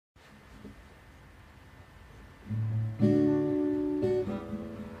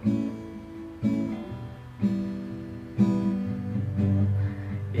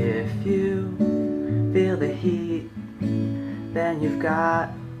got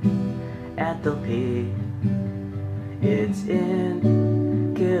enthalpy. It's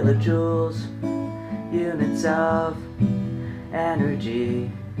in kilojoules, units of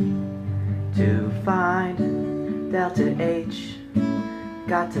energy. To find delta H,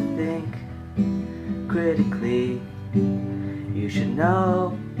 got to think critically. You should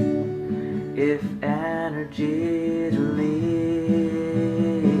know if energy is released,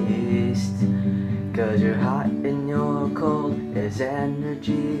 'cause you're hot and you're cold as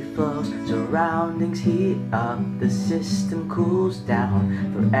energy flows. Surroundings heat up, the system cools down.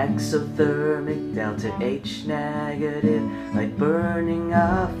 For exothermic, delta H negative, like burning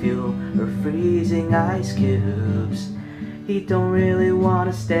a fuel or freezing ice cubes. He don't really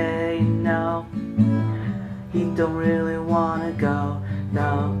wanna stay, no. He don't really wanna go,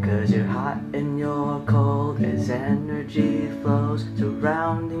 no. 'Cause you're hot and you're cold as energy flows.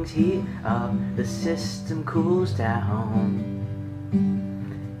 Surroundings heat up, the system cools down.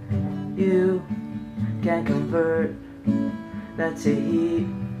 You can convert, let's say, heat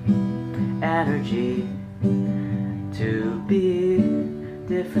energy to be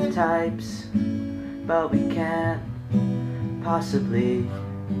different types, but we can't possibly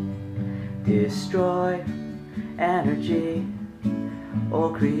destroy energy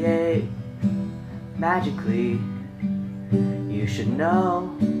or create magically. You should know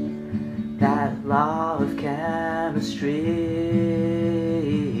that law of chemistry,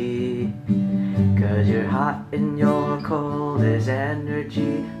 'cause you're hot and you're cold as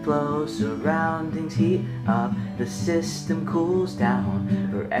energy flows. Surroundings heat up, the system cools down.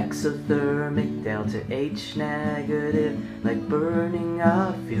 For exothermic, delta H negative, like burning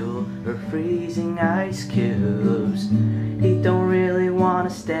a fuel or freezing ice cubes. He don't really wanna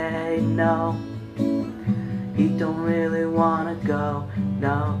stay, no. He don't really wanna go,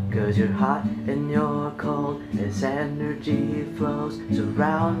 no. 'Cause you're hot and you're cold as energy flows.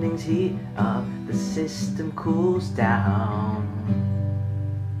 Surroundings heat up, the system cools down.